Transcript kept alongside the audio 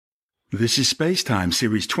This is Spacetime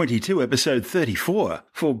Series 22, Episode 34,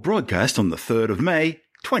 for broadcast on the 3rd of May,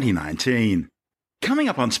 2019. Coming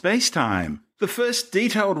up on Spacetime, the first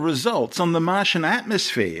detailed results on the Martian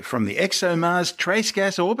atmosphere from the ExoMars Trace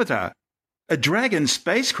Gas Orbiter, a Dragon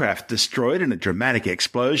spacecraft destroyed in a dramatic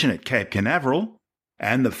explosion at Cape Canaveral,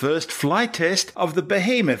 and the first flight test of the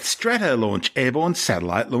Behemoth Stratolaunch airborne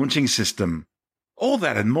satellite launching system. All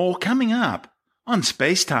that and more coming up on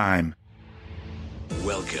Spacetime.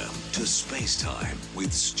 Welcome to Spacetime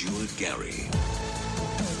with Stuart Gary.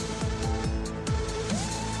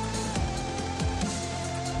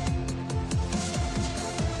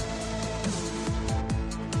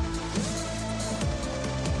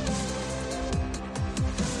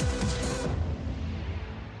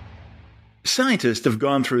 Scientists have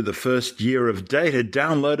gone through the first year of data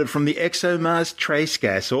downloaded from the ExoMars Trace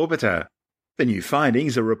Gas Orbiter. The new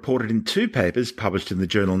findings are reported in 2 papers published in the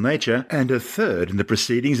journal Nature and a third in the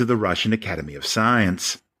Proceedings of the Russian Academy of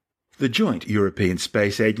Science. The joint European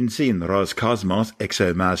Space Agency and the Roscosmos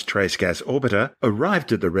ExoMars Trace Gas Orbiter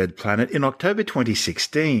arrived at the Red Planet in October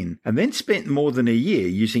 2016 and then spent more than a year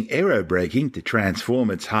using aerobraking to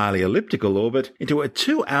transform its highly elliptical orbit into a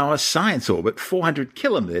 2-hour science orbit 400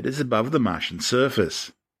 kilometers above the Martian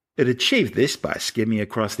surface. It achieved this by skimming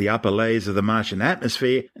across the upper layers of the Martian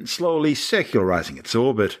atmosphere and slowly circularizing its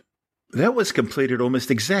orbit. That was completed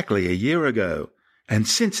almost exactly a year ago, and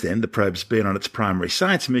since then the probe's been on its primary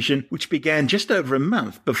science mission, which began just over a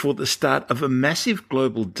month before the start of a massive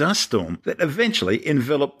global dust storm that eventually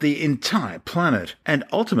enveloped the entire planet, and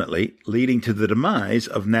ultimately leading to the demise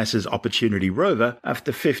of NASA's Opportunity rover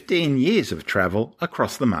after 15 years of travel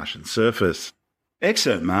across the Martian surface.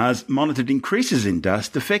 ExoMars monitored increases in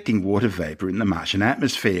dust affecting water vapor in the Martian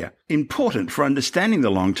atmosphere, important for understanding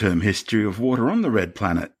the long-term history of water on the Red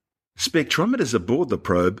Planet. Spectrometers aboard the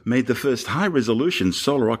probe made the first high-resolution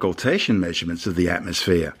solar occultation measurements of the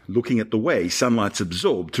atmosphere, looking at the way sunlight's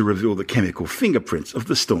absorbed to reveal the chemical fingerprints of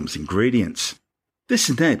the storm's ingredients. This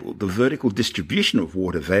enabled the vertical distribution of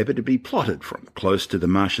water vapor to be plotted from close to the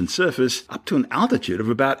Martian surface up to an altitude of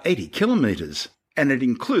about 80 kilometers. And it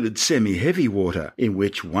included semi-heavy water, in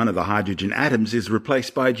which one of the hydrogen atoms is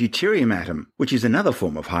replaced by a deuterium atom, which is another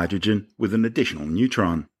form of hydrogen with an additional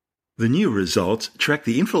neutron. The new results track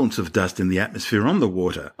the influence of dust in the atmosphere on the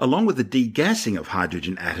water, along with the degassing of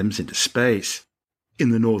hydrogen atoms into space. In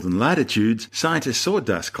the northern latitudes, scientists saw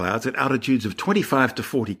dust clouds at altitudes of 25 to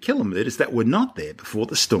 40 kilometers that were not there before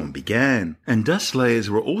the storm began, and dust layers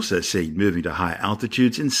were also seen moving to high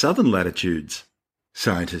altitudes in southern latitudes.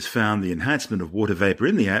 Scientists found the enhancement of water vapor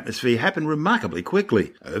in the atmosphere happened remarkably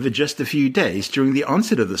quickly, over just a few days during the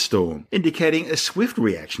onset of the storm, indicating a swift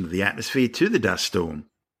reaction of the atmosphere to the dust storm.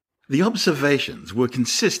 The observations were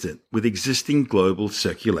consistent with existing global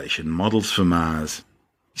circulation models for Mars.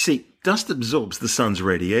 You see, dust absorbs the sun's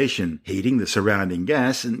radiation, heating the surrounding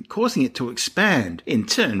gas and causing it to expand, in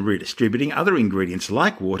turn redistributing other ingredients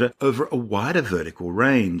like water over a wider vertical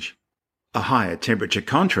range. A higher temperature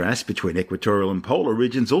contrast between equatorial and polar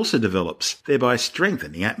regions also develops, thereby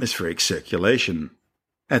strengthening atmospheric circulation.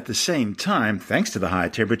 At the same time, thanks to the higher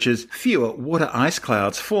temperatures, fewer water ice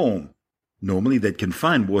clouds form. Normally they'd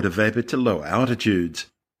confine water vapor to lower altitudes.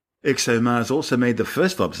 ExoMars also made the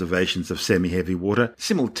first observations of semi-heavy water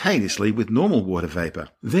simultaneously with normal water vapor,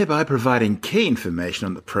 thereby providing key information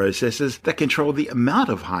on the processes that control the amount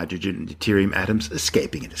of hydrogen and deuterium atoms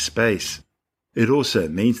escaping into space. It also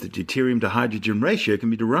means the deuterium to hydrogen ratio can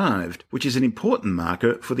be derived, which is an important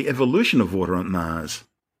marker for the evolution of water on Mars.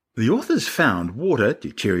 The authors found water,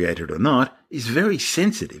 deuteriated or not, is very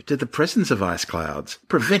sensitive to the presence of ice clouds,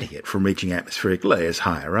 preventing it from reaching atmospheric layers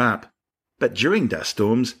higher up. But during dust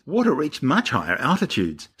storms, water reached much higher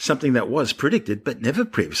altitudes, something that was predicted but never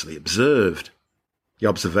previously observed. The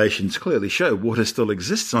observations clearly show water still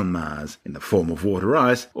exists on Mars, in the form of water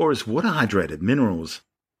ice or as water-hydrated minerals.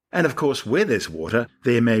 And of course, where there's water,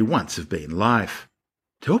 there may once have been life.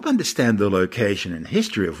 To help understand the location and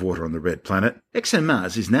history of water on the Red Planet,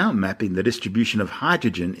 ExoMars is now mapping the distribution of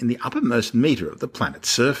hydrogen in the uppermost meter of the planet's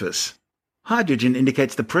surface. Hydrogen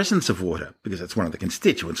indicates the presence of water, because it's one of the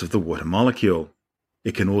constituents of the water molecule.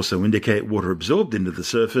 It can also indicate water absorbed into the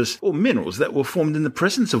surface or minerals that were formed in the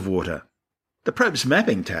presence of water. The probe's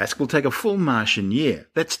mapping task will take a full Martian year,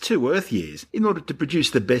 that's 2 Earth years, in order to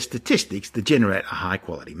produce the best statistics to generate a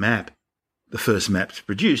high-quality map. The first maps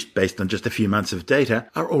produced, based on just a few months of data,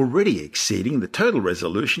 are already exceeding the total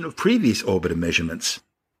resolution of previous orbiter measurements.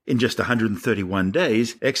 In just 131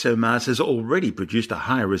 days, ExoMars has already produced a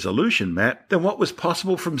higher resolution map than what was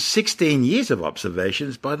possible from 16 years of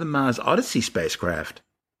observations by the Mars Odyssey spacecraft.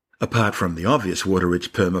 Apart from the obvious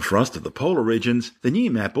water-rich permafrost of the polar regions, the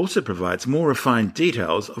new map also provides more refined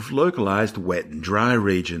details of localized wet and dry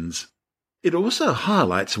regions. It also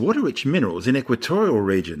highlights water-rich minerals in equatorial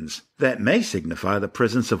regions that may signify the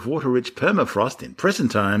presence of water-rich permafrost in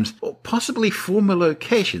present times or possibly former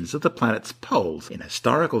locations of the planet's poles in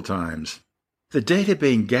historical times. The data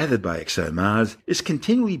being gathered by ExoMars is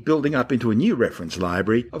continually building up into a new reference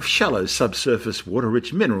library of shallow subsurface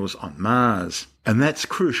water-rich minerals on Mars, and that's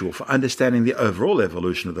crucial for understanding the overall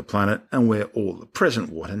evolution of the planet and where all the present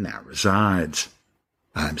water now resides.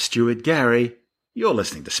 I'm Stuart Gary. You're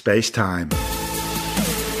listening to Space Time.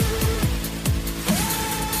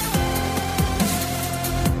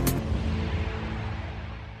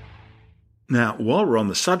 Now, while we're on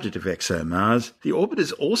the subject of ExoMars, the orbiter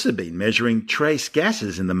has also been measuring trace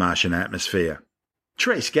gases in the Martian atmosphere.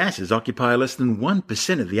 Trace gases occupy less than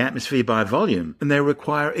 1% of the atmosphere by volume, and they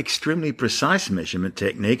require extremely precise measurement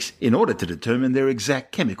techniques in order to determine their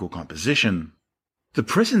exact chemical composition. The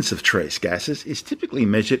presence of trace gases is typically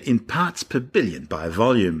measured in parts per billion by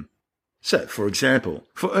volume. So, for example,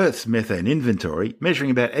 for Earth's methane inventory,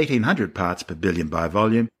 measuring about 1800 parts per billion by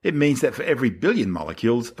volume, it means that for every billion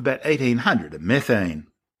molecules, about 1800 are methane.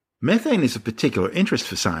 Methane is of particular interest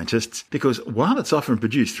for scientists because while it's often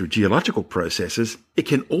produced through geological processes, it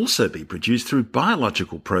can also be produced through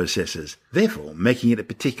biological processes, therefore making it a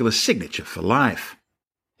particular signature for life.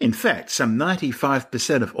 In fact, some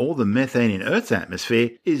 95% of all the methane in Earth's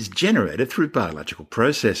atmosphere is generated through biological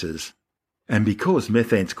processes. And because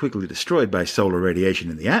methane is quickly destroyed by solar radiation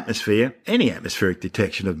in the atmosphere, any atmospheric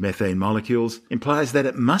detection of methane molecules implies that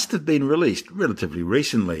it must have been released relatively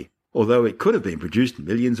recently, although it could have been produced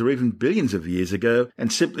millions or even billions of years ago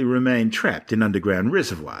and simply remained trapped in underground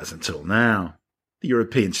reservoirs until now. The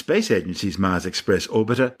European Space Agency's Mars Express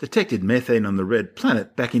orbiter detected methane on the red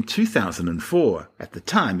planet back in 2004, at the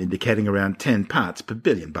time indicating around 10 parts per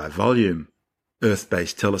billion by volume.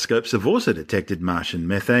 Earth-based telescopes have also detected Martian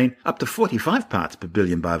methane up to 45 parts per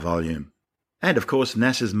billion by volume. And of course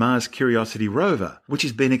NASA's Mars Curiosity rover, which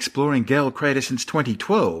has been exploring Gale Crater since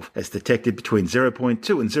 2012, has detected between 0.2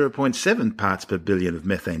 and 0.7 parts per billion of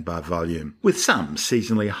methane by volume, with some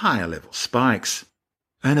seasonally higher level spikes.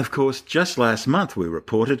 And of course, just last month we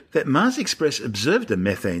reported that Mars Express observed a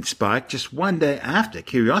methane spike just one day after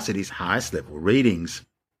Curiosity's highest level readings.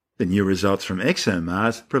 The new results from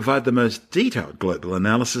ExoMars provide the most detailed global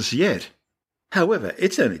analysis yet. However,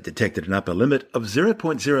 it's only detected an upper limit of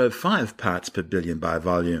 0.05 parts per billion by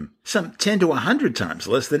volume, some 10 to 100 times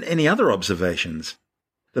less than any other observations.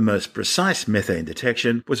 The most precise methane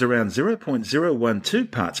detection was around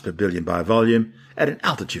 0.012 parts per billion by volume at an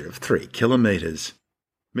altitude of 3 kilometers.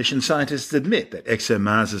 Mission scientists admit that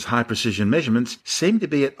ExoMars' high-precision measurements seem to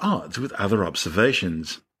be at odds with other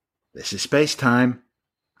observations. This is Space Time.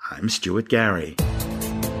 I'm Stuart Gary.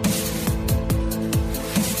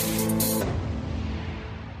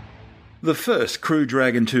 The first Crew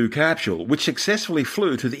Dragon 2 capsule, which successfully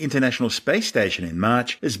flew to the International Space Station in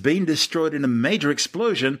March, has been destroyed in a major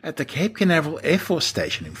explosion at the Cape Canaveral Air Force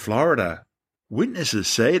Station in Florida. Witnesses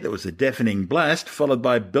say there was a deafening blast followed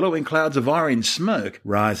by billowing clouds of orange smoke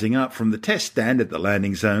rising up from the test stand at the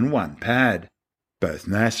Landing Zone 1 pad. Both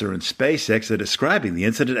NASA and SpaceX are describing the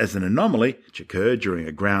incident as an anomaly which occurred during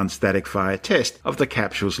a ground static fire test of the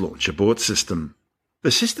capsule's launch abort system.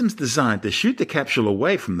 The system's designed to shoot the capsule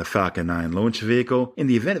away from the Falcon 9 launch vehicle in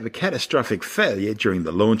the event of a catastrophic failure during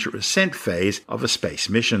the launch or ascent phase of a space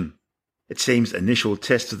mission. It seems initial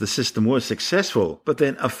tests of the system were successful, but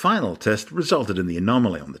then a final test resulted in the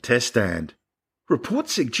anomaly on the test stand.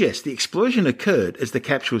 Reports suggest the explosion occurred as the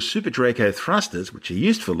capsule's Super Draco thrusters, which are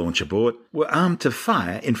used for launch abort, were armed to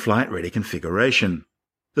fire in flight-ready configuration.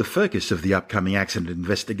 The focus of the upcoming accident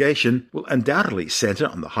investigation will undoubtedly centre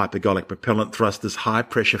on the hypergolic propellant thrusters'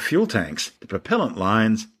 high-pressure fuel tanks, the propellant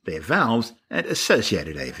lines, their valves, and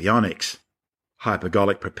associated avionics.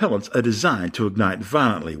 Hypergolic propellants are designed to ignite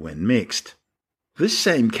violently when mixed. This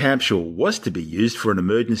same capsule was to be used for an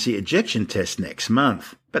emergency ejection test next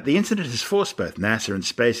month, but the incident has forced both NASA and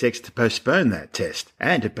SpaceX to postpone that test,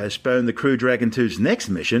 and to postpone the Crew Dragon 2's next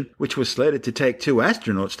mission, which was slated to take 2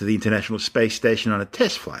 astronauts to the International Space Station on a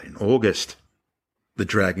test flight in August. The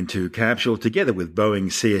Dragon 2 capsule, together with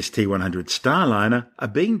Boeing's CST-100 Starliner, are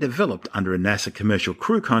being developed under a NASA commercial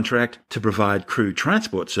crew contract to provide crew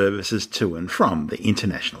transport services to and from the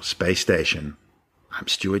International Space Station. I'm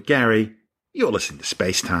Stuart Gary. You're listening to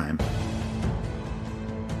Space Time.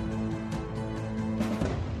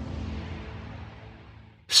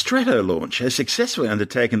 Stratolaunch has successfully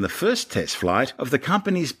undertaken the first test flight of the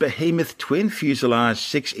company's behemoth twin-fuselage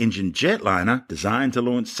 6-engine jetliner designed to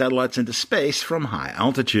launch satellites into space from high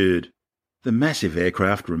altitude. The massive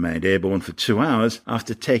aircraft remained airborne for 2 hours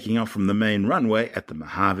after taking off from the main runway at the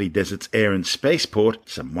Mojave Desert's Air and Spaceport,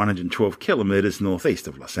 some 112 kilometers northeast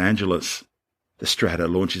of Los Angeles. The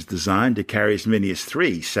Stratolaunch is designed to carry as many as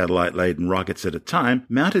 3 satellite-laden rockets at a time,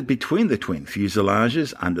 mounted between the twin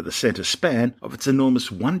fuselages under the center span of its enormous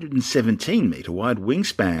 117-meter-wide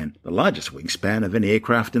wingspan, the largest wingspan of any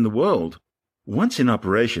aircraft in the world. Once in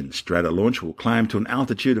operation, Stratolaunch will climb to an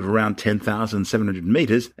altitude of around 10,700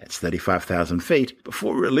 meters, that's 35,000 feet,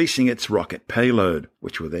 before releasing its rocket payload,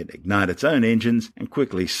 which will then ignite its own engines and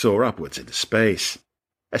quickly soar upwards into space.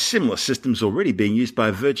 A similar system is already being used by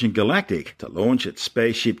Virgin Galactic to launch its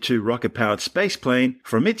Spaceship Two rocket-powered spaceplane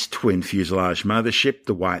from its twin-fuselage mothership,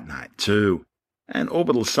 the White Knight II. And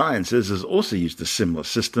Orbital Sciences has also used a similar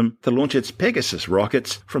system to launch its Pegasus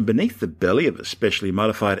rockets from beneath the belly of a specially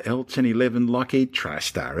modified L-1011 Lockheed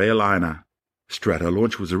TriStar airliner.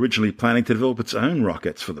 Stratolaunch was originally planning to develop its own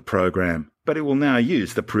rockets for the program, but it will now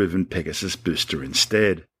use the proven Pegasus booster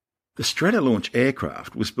instead. The Stratolaunch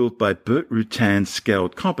aircraft was built by Burt Rutan's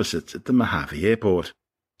Scaled Composites at the Mojave Airport.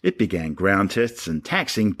 It began ground tests and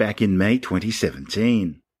taxiing back in May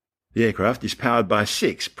 2017. The aircraft is powered by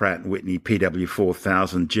 6 Pratt & Whitney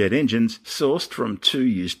PW4000 jet engines sourced from 2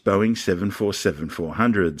 used Boeing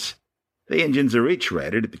 747-400s. The engines are each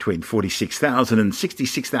rated at between 46,000 and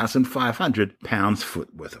 66,500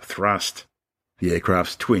 pounds-foot worth of thrust. The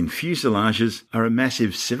aircraft's twin fuselages are a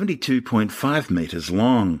massive 72.5 meters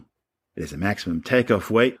long. It has a maximum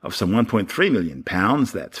takeoff weight of some 1.3 million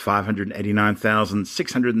pounds, that's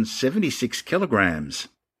 589,676 kilograms.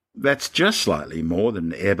 That's just slightly more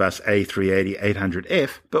than an Airbus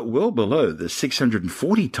A380-800F, but well below the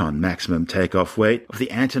 640-ton maximum takeoff weight of the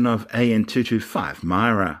Antonov AN225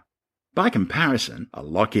 Myra. By comparison, a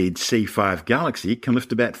Lockheed C-5 Galaxy can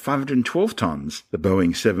lift about 512 tons, the Boeing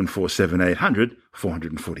 747-800,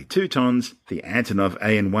 442 tons, the Antonov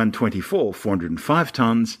AN124, 405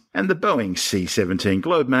 tons, and the Boeing C-17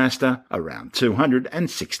 Globemaster, around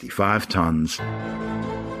 265 tons.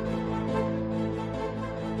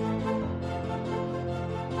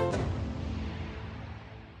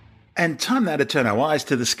 And time now to turn our eyes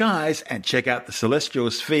to the skies and check out the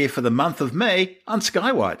celestial sphere for the month of May on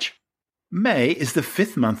Skywatch. May is the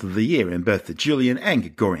 5th month of the year in both the Julian and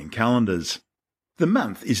Gregorian calendars. The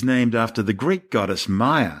month is named after the Greek goddess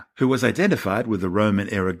Maia, who was identified with the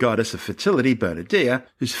Roman-era goddess of fertility Bona,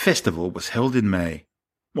 whose festival was held in May.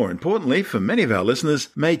 More importantly, for many of our listeners,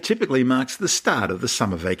 May typically marks the start of the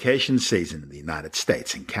summer vacation season in the United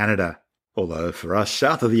States and Canada. Although for us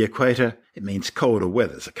south of the equator, it means colder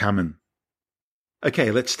weathers are coming.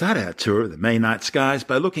 Okay, let's start our tour of the May night skies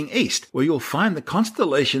by looking east, where you'll find the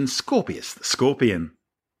constellation Scorpius the Scorpion.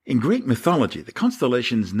 In Greek mythology, the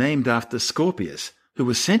constellation is named after Scorpius, who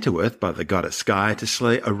was sent to Earth by the goddess Sky to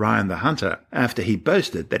slay Orion the Hunter, after he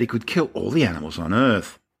boasted that he could kill all the animals on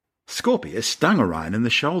Earth. Scorpius stung Orion in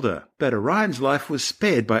the shoulder, but Orion's life was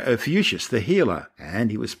spared by Ophiuchus the healer,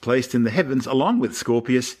 and he was placed in the heavens along with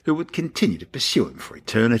Scorpius, who would continue to pursue him for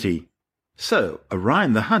eternity. So,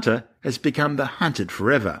 Orion the Hunter has become the hunted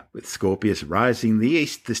forever, with Scorpius rising in the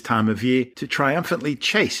east this time of year to triumphantly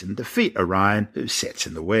chase and defeat Orion, who sets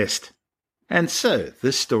in the west. And so,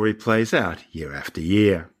 this story plays out year after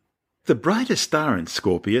year. The brightest star in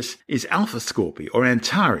Scorpius is Alpha Scorpii, or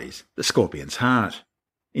Antares, the scorpion's heart.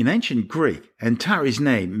 In ancient Greek, Antares'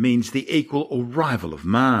 name means the equal or rival of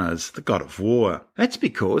Mars, the god of war. That's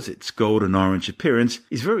because its golden-orange appearance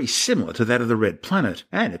is very similar to that of the red planet,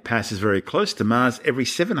 and it passes very close to Mars every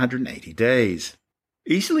 780 days.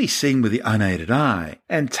 Easily seen with the unaided eye,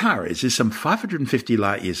 Antares is some 550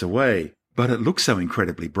 light-years away, but it looks so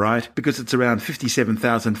incredibly bright because it's around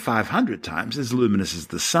 57,500 times as luminous as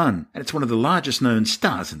the Sun, and it's one of the largest known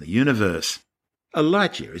stars in the universe. A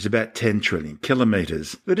light-year is about 10 trillion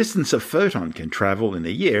kilometres, the distance a photon can travel in a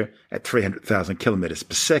year at 300,000 kilometres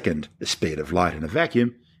per second, the speed of light in a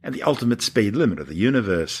vacuum, and the ultimate speed limit of the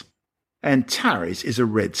universe. Antares is a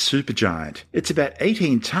red supergiant. It's about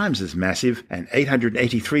 18 times as massive and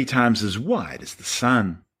 883 times as wide as the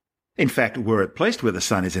Sun. In fact, were it placed where the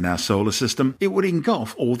Sun is in our solar system, it would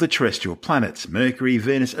engulf all the terrestrial planets, Mercury,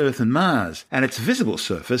 Venus, Earth and Mars, and its visible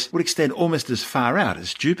surface would extend almost as far out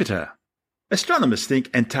as Jupiter. Astronomers think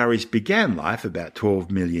Antares began life about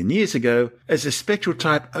 12 million years ago as a spectral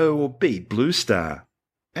type O or B blue star.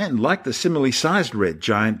 And like the similarly sized red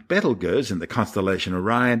giant Betelgeuse in the constellation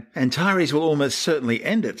Orion, Antares will almost certainly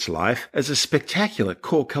end its life as a spectacular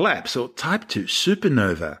core collapse or type 2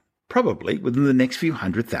 supernova. probably within the next few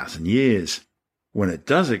 100,000 years. When it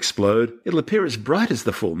does explode, it'll appear as bright as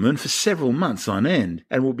the full moon for several months on end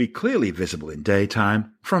and will be clearly visible in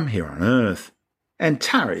daytime from here on Earth.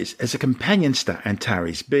 Antares has a companion star,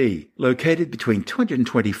 Antares B, located between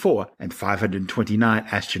 224 and 529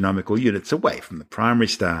 astronomical units away from the primary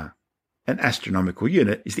star. An astronomical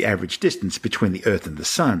unit is the average distance between the Earth and the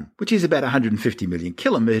Sun, which is about 150 million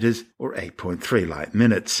kilometres or 8.3 light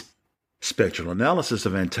minutes. Spectral analysis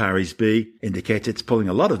of Antares B indicates it's pulling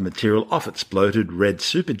a lot of material off its bloated red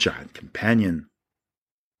supergiant companion.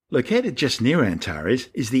 Located just near Antares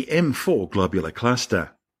is the M4 globular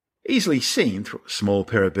cluster. Easily seen through a small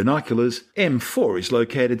pair of binoculars, M4 is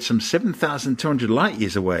located some 7,200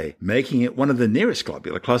 light-years away, making it one of the nearest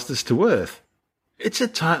globular clusters to Earth. It's a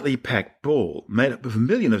tightly packed ball made up of 1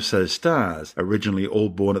 million or so stars, originally all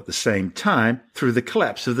born at the same time through the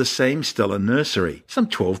collapse of the same stellar nursery some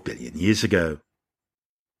 12 billion years ago.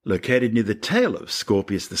 Located near the tail of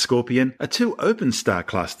Scorpius the Scorpion are two open star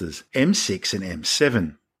clusters, M6 and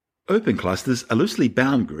M7. Open clusters are loosely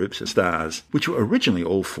bound groups of stars, which were originally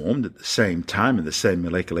all formed at the same time in the same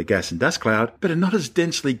molecular gas and dust cloud, but are not as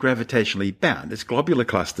densely gravitationally bound as globular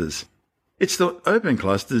clusters. It's thought open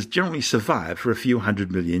clusters generally survive for a few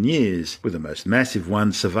 100 million years, with the most massive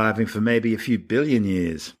ones surviving for maybe a few billion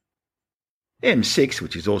years. M6,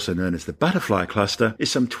 which is also known as the butterfly cluster, is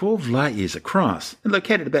some 12 light-years across and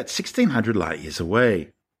located about 1,600 light-years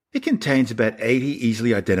away. It contains about 80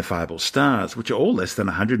 easily identifiable stars, which are all less than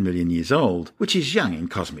 100 million years old, which is young in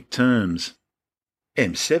cosmic terms.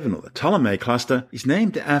 M7, or the Ptolemy cluster, is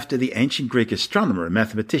named after the ancient Greek astronomer and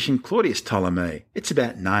mathematician Claudius Ptolemy. It's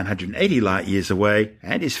about 980 light-years away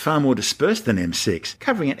and is far more dispersed than M6,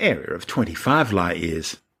 covering an area of 25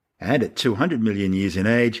 light-years. And at 200 million years in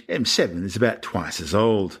age, M7 is about twice as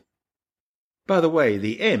old. By the way,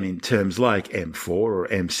 the M in terms like M4 or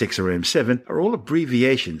M6 or M7 are all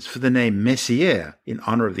abbreviations for the name Messier, in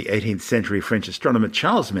honour of the 18th century French astronomer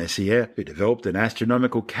Charles Messier, who developed an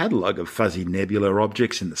astronomical catalogue of fuzzy nebular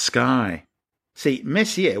objects in the sky. See,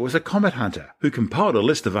 Messier was a comet hunter who compiled a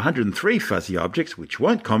list of 103 fuzzy objects which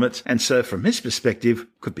weren't comets and so from his perspective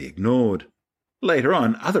could be ignored. Later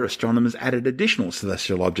on, other astronomers added additional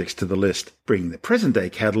celestial objects to the list, bringing the present-day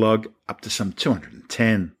catalogue up to some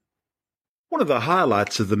 210. One of the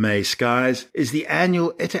highlights of the May skies is the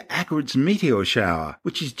annual Eta Aquarids meteor shower,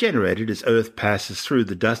 which is generated as Earth passes through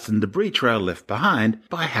the dust and debris trail left behind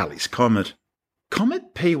by Halley's Comet.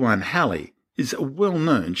 Comet P1 Halley is a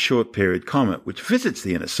well-known short-period comet which visits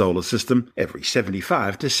the inner solar system every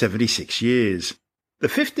 75 to 76 years. The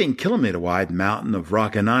 15-kilometre-wide mountain of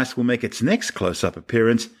rock and ice will make its next close-up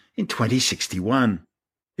appearance in 2061.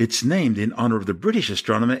 It's named in honour of the British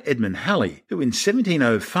astronomer Edmund Halley, who in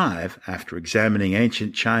 1705, after examining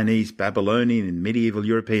ancient Chinese, Babylonian and medieval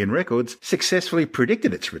European records, successfully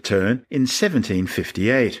predicted its return in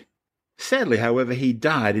 1758. Sadly, however, he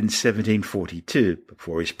died in 1742,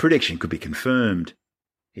 before his prediction could be confirmed.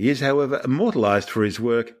 He is, however, immortalised for his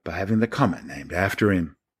work by having the comet named after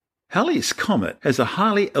him. Halley's Comet has a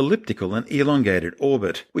highly elliptical and elongated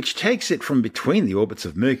orbit, which takes it from between the orbits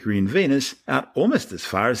of Mercury and Venus out almost as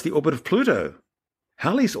far as the orbit of Pluto.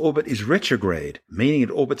 Halley's orbit is retrograde, meaning it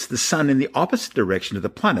orbits the Sun in the opposite direction of the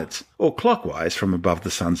planets, or clockwise from above the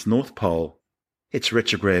Sun's north pole. Its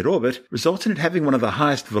retrograde orbit results in it having one of the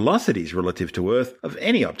highest velocities relative to Earth of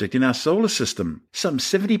any object in our solar system, some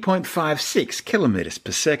 70.56 kilometres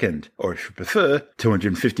per second, or if you prefer,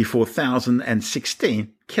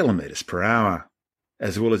 254,016 kilometres per hour.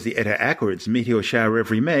 As well as the Eta Aquarids meteor shower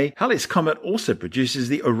every May, Halley's Comet also produces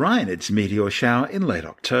the Orionids meteor shower in late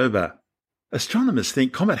October. Astronomers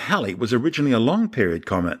think Comet Halley was originally a long-period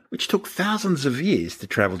comet, which took thousands of years to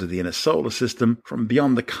travel to the inner solar system from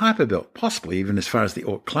beyond the Kuiper Belt, possibly even as far as the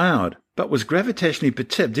Oort cloud, but was gravitationally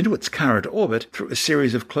perturbed into its current orbit through a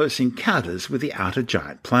series of close encounters with the outer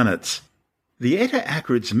giant planets. The Eta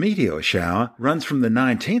Aquarids meteor shower runs from the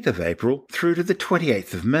 19th of April through to the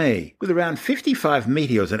 28th of May, with around 55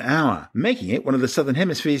 meteors an hour, making it one of the Southern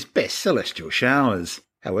Hemisphere's best celestial showers.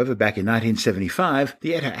 However, back in 1975,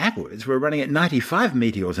 the Eta Aquarids were running at 95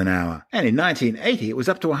 meteors an hour, and in 1980 it was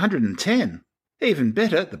up to 110. Even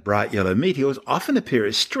better, the bright yellow meteors often appear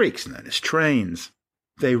as streaks known as trains.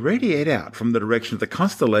 They radiate out from the direction of the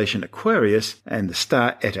constellation Aquarius and the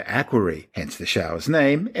star Eta Aquarii, hence the shower's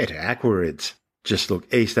name, Eta Aquarids. Just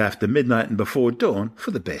look east after midnight and before dawn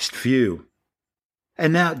for the best view.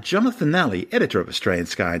 And now Jonathan Nally, editor of Australian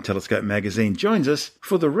Sky and Telescope magazine, joins us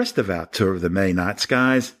for the rest of our tour of the May night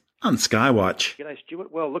skies. on Skywatch. G'day,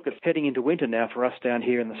 Stuart. Well, look, it's heading into winter now for us down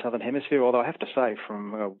here in the Southern Hemisphere, although I have to say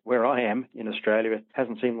from where I am in Australia, it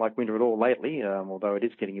hasn't seemed like winter at all lately, although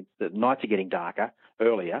the nights are getting darker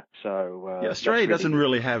earlier. So Australia doesn't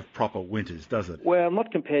really have proper winters, does it? Well,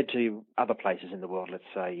 not compared to other places in the world, let's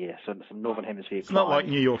say, yeah. So some Northern Hemisphere It's not like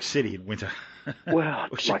New York City in winter. Well,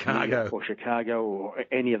 or Chicago. Like Chicago or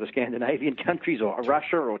any of the Scandinavian countries or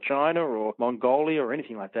Russia or China or Mongolia or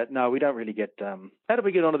anything like that. No, we don't really get... How do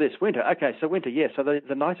we get onto this? Winter. Okay, so winter, yes. So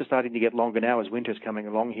the nights are starting to get longer now as winter's coming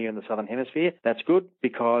along here in the Southern Hemisphere. That's good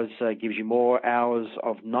because it gives you more hours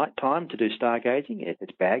of night time to do stargazing.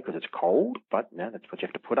 It's bad because it's cold, but that's what you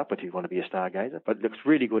have to put up with if you want to be a stargazer. But it looks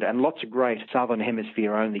really good, and lots of great Southern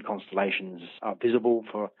Hemisphere-only constellations are visible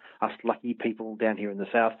for us lucky people down here in the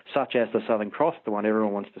south, such as the Southern Cross, the one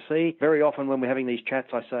everyone wants to see. Very often when we're having these chats,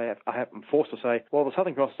 I'm forced to say, well, the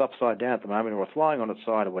Southern Cross is upside down at the moment, or it's lying on its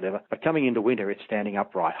side or whatever. But coming into winter, it's standing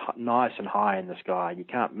upright, nice and high in the sky. You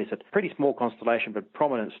can't miss it. Pretty small constellation, but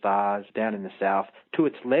prominent stars down in the south. To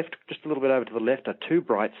its left, just a little bit over to the left, are two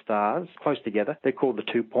bright stars close together. They're called the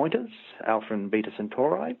two pointers, Alpha and Beta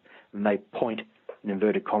Centauri, and they point in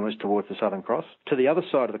inverted commas towards the Southern Cross. To the other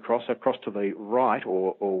side of the cross, across to the right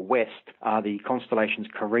or west, are the constellations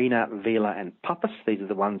Carina, Vela, and Puppis. These are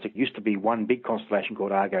the ones that used to be one big constellation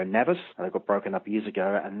called Argo Navis, and they got broken up years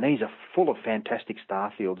ago, and these are full of fantastic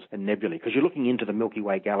star fields and nebulae, because you're looking into the Milky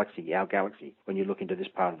Way galaxy, our galaxy, when you look into this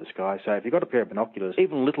part of the sky. So if you've got a pair of binoculars,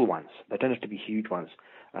 even little ones, they don't have to be huge ones,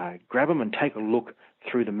 grab them and take a look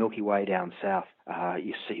through the Milky Way down south.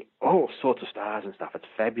 You see all sorts of stars and stuff. It's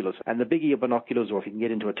fabulous. And the bigger your binoculars, or if you can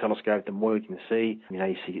get into a telescope, the more you can see.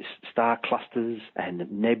 You see star clusters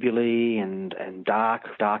and nebulae and dark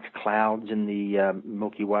clouds in the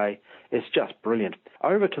Milky Way. It's just brilliant.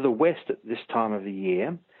 Over to the west at this time of the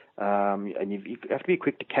year, and you have to be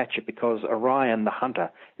quick to catch it because Orion, the Hunter,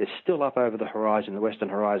 is still up over the horizon, the western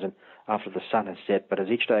horizon, after the sun has set. But as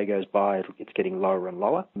each day goes by, it's getting lower and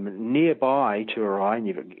lower. Nearby to Orion,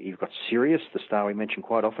 you've got Sirius, the star we mention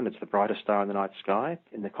quite often. It's the brightest star in the night sky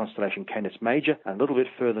in the constellation Canis Major. And a little bit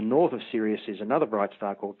further north of Sirius is another bright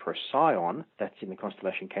star called Procyon. That's in the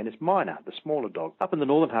constellation Canis Minor, the smaller dog. Up in the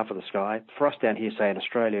northern half of the sky, for us down here, say in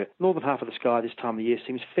Australia, northern half of the sky this time of the year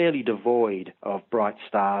seems fairly devoid of bright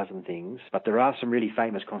stars and things, but there are some really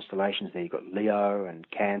famous constellations there. You've got Leo and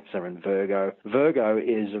Cancer and Virgo. Virgo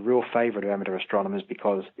is a real favourite of amateur astronomers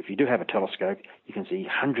because if you do have a telescope, you can see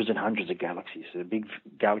hundreds and hundreds of galaxies, so big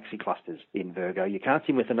galaxy clusters in Virgo. You can't see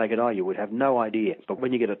them with the naked eye. You would have no idea. But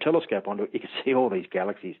when you get a telescope onto it, you can see all these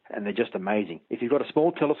galaxies, and they're just amazing. If you've got a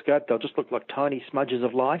small telescope, they'll just look like tiny smudges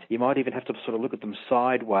of light. You might even have to sort of look at them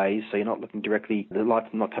sideways, so you're not looking directly, the light's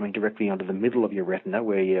not coming directly onto the middle of your retina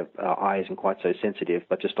where your eye isn't quite so sensitive,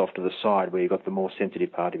 but just off to the side where you've got the more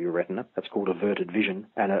sensitive part of your retina. That's called averted vision.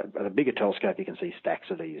 And at a bigger telescope, you can see stacks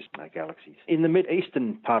of these galaxies. In the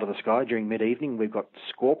mid-eastern part of the sky, during mid-evening, we've got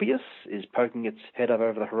Scorpius is poking its head up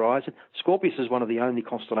over the horizon. Scorpius is one of the only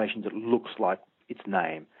constellations that looks like its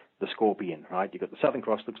name, the Scorpion, right? You've got the Southern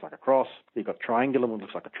Cross, looks like a cross. You've got Triangulum, which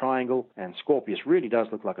looks like a triangle. And Scorpius really does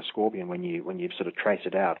look like a scorpion when you sort of trace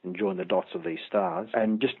it out and join the dots of these stars.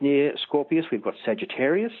 And just near Scorpius, we've got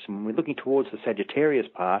Sagittarius. And when we're looking towards the Sagittarius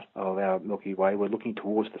part of our Milky Way, we're looking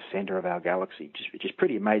towards the center of our galaxy, which is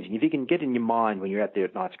pretty amazing. If you can get in your mind when you're out there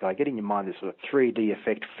at night sky, get in your mind this sort of 3D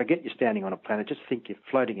effect. Forget you're standing on a planet. Just think you're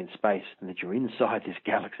floating in space and that you're inside this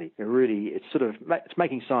galaxy. It's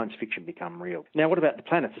making science fiction become real. Now, what about the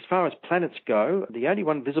planets? As far as planets go, the only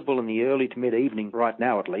one visible in the early to mid-evening, right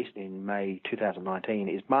now at least, in May 2019,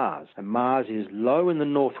 is Mars. And Mars is low in the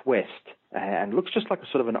northwest and looks just like a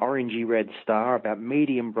sort of an orangey red star, about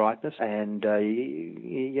medium brightness, and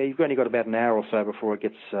you've only got about an hour or so before it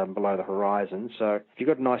gets below the horizon. So if you've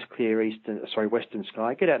got a nice clear western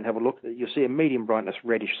sky, get out and have a look. You'll see a medium brightness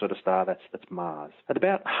reddish sort of star. That's Mars. At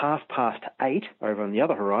about 8:30 over on the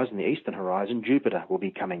other horizon, the eastern horizon, Jupiter will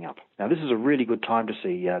be coming up. Now this is a really good time to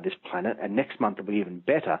see this planet, and next month will be even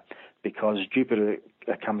better because Jupiter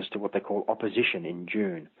comes to what they call opposition in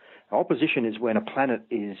June. Opposition is when a planet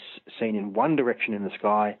is seen in one direction in the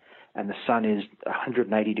sky and the sun is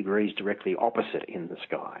 180 degrees directly opposite in the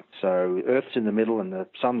sky. So Earth's in the middle and the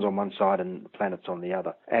sun's on one side and the planet's on the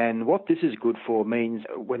other. And what this is good for means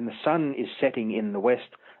when the sun is setting in the west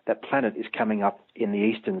that planet is coming up in the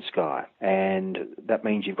eastern sky, and that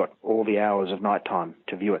means you've got all the hours of nighttime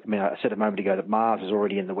to view it. I mean, I said a moment ago that Mars is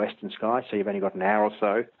already in the western sky, so you've only got an hour or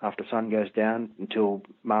so after the sun goes down until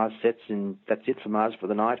Mars sets, and that's it for Mars for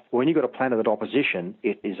the night. Well, when you've got a planet at opposition,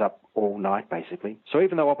 it is up all night, basically. So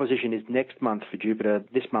even though opposition is next month for Jupiter,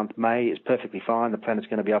 this month, May, is perfectly fine. The planet's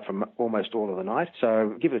going to be up for almost all of the night.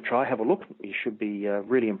 So give it a try, have a look. You should be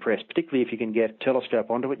really impressed, particularly if you can get a telescope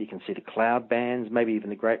onto it. You can see the cloud bands, maybe even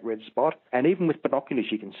the Great Red Spot. And even with binoculars,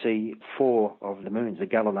 you can see 4 of the moons, the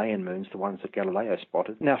Galilean moons, the ones that Galileo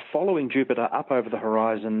spotted. Now, following Jupiter up over the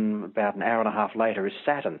horizon about an hour and a half later is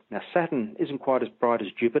Saturn. Now, Saturn isn't quite as bright as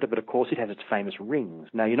Jupiter, but of course it has its famous rings.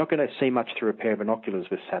 Now, you're not going to see much through a pair of binoculars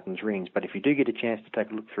with Saturn's rings, but if you do get a chance to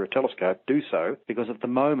take a look through a telescope, do so, because at the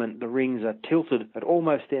moment the rings are tilted at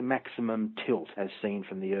almost their maximum tilt as seen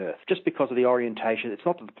from the Earth. Just because of the orientation, it's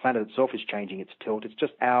not that the planet itself is changing its tilt, it's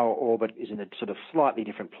just our orbit is in a sort of slightly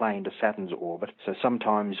different plane to Saturn's orbit. So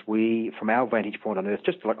sometimes we, from our vantage point on Earth,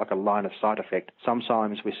 just like a line of sight effect,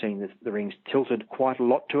 sometimes we're seeing the rings tilted quite a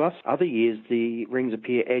lot to us. Other years the rings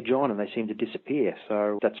appear edge on and they seem to disappear.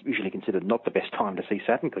 So that's usually considered not the best time to see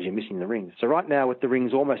Saturn because you're missing the rings. So right now with the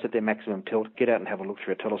rings almost at their maximum tilt, get out and have a look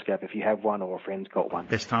through a telescope if you have one or a friend's got one.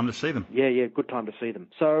 Best time to see them. Yeah, good time to see them.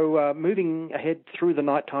 So moving ahead through the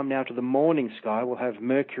nighttime now to the morning sky, we'll have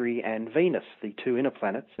Mercury and Venus, the 2 inner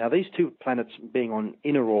planets. Now these 2 planets being on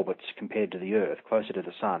inner orbits compared to the Earth, closer to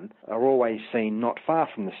the Sun, are always seen not far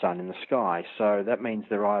from the Sun in the sky. So that means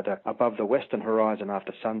they're either above the western horizon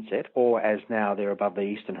after sunset, or as now they're above the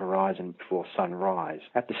eastern horizon before sunrise.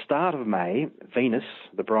 At the start of May, Venus,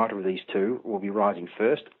 the brighter of these 2, will be rising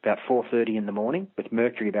first, about 4:30 in the morning, with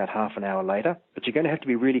Mercury about half an hour later. But you're going to have to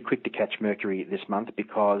be really quick to catch Mercury this month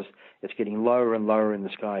because it's getting lower and lower in the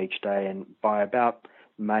sky each day, and by about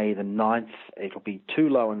May the 9th, it'll be too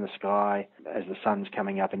low in the sky as the sun's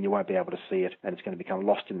coming up and you won't be able to see it, and it's going to become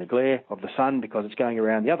lost in the glare of the sun because it's going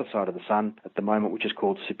around the other side of the sun at the moment, which is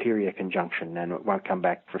called superior conjunction, and it won't come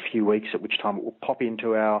back for a few weeks, at which time it will pop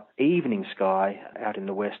into our evening sky out in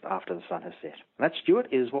the west after the sun has set. And that, Stuart,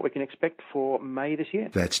 is what we can expect for May this year.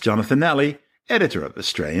 That's Jonathan Nally, editor of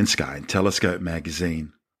Australian Sky and Telescope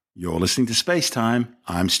magazine. You're listening to Space Time.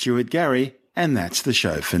 I'm Stuart Gary, and that's the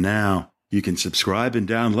show for now. You can subscribe and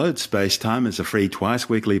download Space Time as a free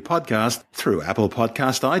twice-weekly podcast through Apple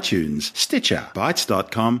Podcast iTunes, Stitcher,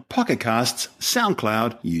 Bytes.com, Pocket Casts,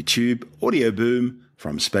 SoundCloud, YouTube, Audio Boom,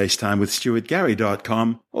 from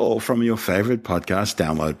spacetimewithstuartgary.com, or from your favourite podcast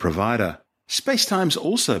download provider. Spacetime's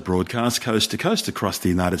also broadcast coast to coast across the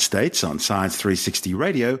United States on Science 360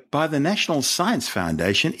 Radio by the National Science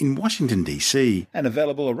Foundation in Washington, D.C., and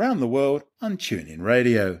available around the world on TuneIn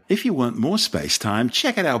Radio. If you want more Spacetime,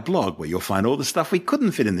 check out our blog where you'll find all the stuff we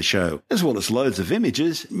couldn't fit in the show, as well as loads of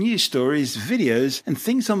images, news stories, videos, and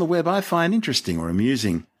things on the web I find interesting or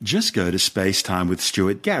amusing. Just go to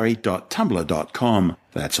spacetimewithstuartgary.tumblr.com.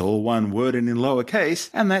 That's all one word and in lowercase,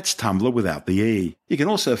 and that's Tumblr without the E. You can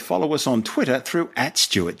also follow us on Twitter through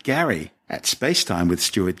 @StuartGary, at Spacetime with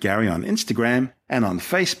Stuart Gary on Instagram, and on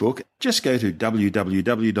Facebook, just go to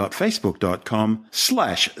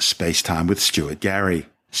www.facebook.com/Spacetime with Stuart Gary.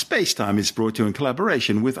 Spacetime is brought to you in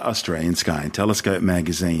collaboration with Australian Sky and Telescope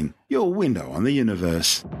magazine, your window on the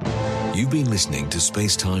universe. You've been listening to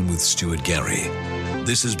Spacetime with Stuart Gary.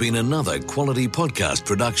 This has been another quality podcast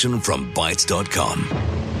production from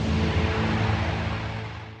Bytes.com.